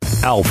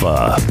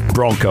Alpha,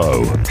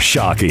 Bronco,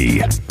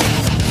 Sharky.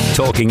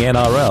 Talking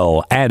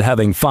NRL and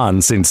having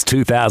fun since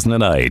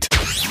 2008.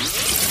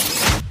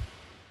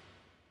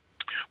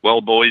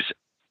 Well, boys,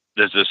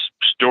 there's this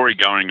story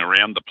going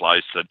around the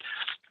place that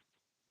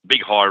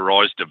big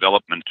high-rise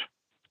development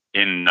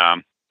in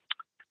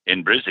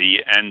Brizzy,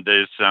 and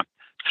there's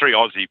three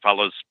Aussie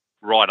fellas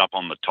right up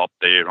on the top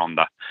there on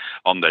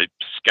the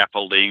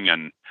scaffolding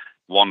and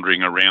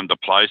wandering around the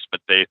place,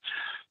 but they're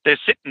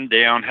sitting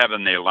down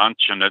having their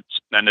lunch, and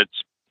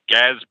it's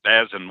Gaz,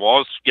 Baz, and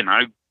Woz,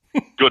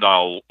 good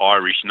old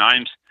Irish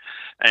names,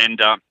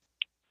 and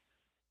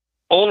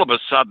all of a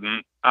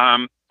sudden,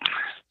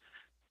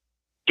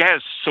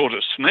 Gaz sort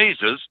of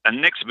sneezes,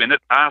 and next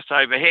minute, arse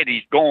over head,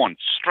 he's gone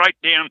straight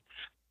down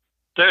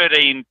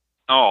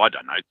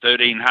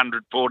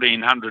 1,300,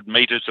 1,400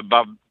 metres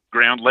above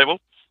ground level.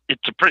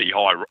 It's a pretty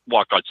high,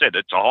 like I said,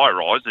 it's a high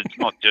rise. It's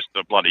not just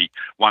a bloody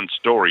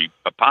one-storey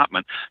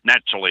apartment,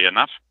 naturally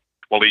enough.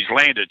 Well, he's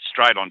landed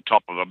straight on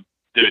top of a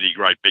dirty,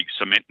 great big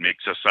cement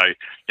mixer. So,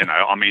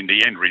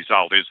 the end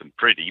result isn't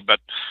pretty, but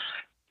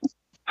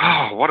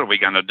what are we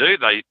going to do?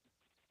 They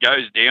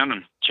goes down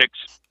and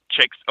checks.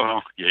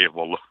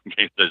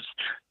 There's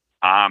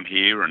arm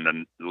here and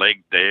a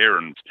leg there.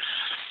 And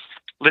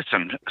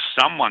listen,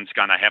 someone's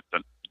going to have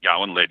to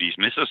go and let his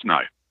missus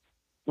know.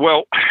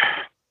 Well,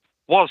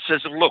 Woz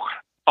says, look,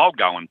 I'll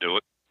go and do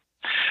it.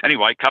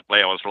 Anyway, a couple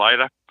of hours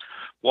later,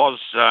 Woz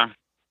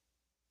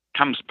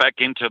comes back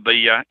into the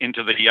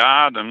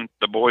yard, and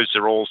the boys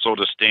are all sort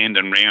of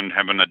standing around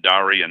having a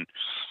durry and,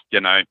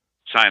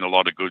 saying a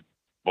lot of good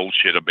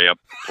bullshit about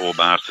poor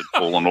bastard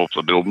falling off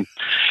the building.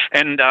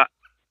 And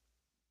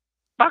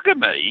bugger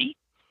me,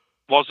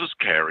 Woz is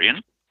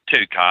carrying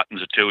 2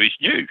 cartons of Tooheys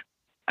New.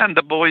 And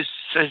the boys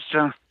says,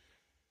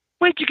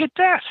 where'd you get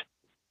that?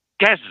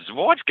 Gaz's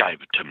wife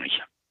gave it to me.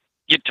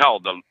 You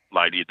told the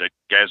lady that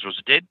Gaz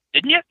was dead,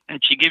 didn't you?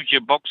 And she gives you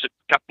a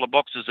couple of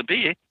boxes of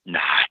beer. No,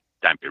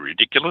 don't be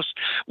ridiculous.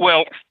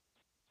 Well,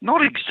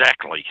 not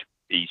exactly,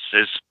 he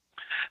says.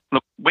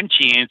 Look, when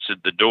she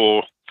answered the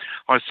door,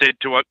 I said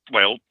to her,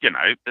 well,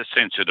 as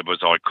sensitive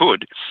as I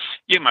could,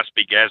 you must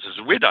be Gaz's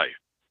widow.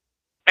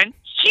 And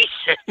she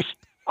says,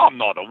 I'm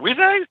not a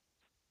widow.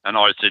 And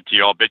I said to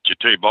you, I'll bet you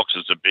 2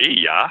 boxes of beer,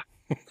 yeah?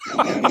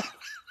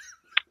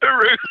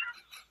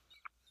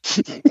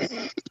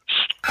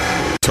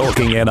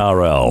 Talking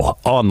NRL,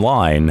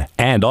 online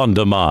and on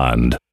demand.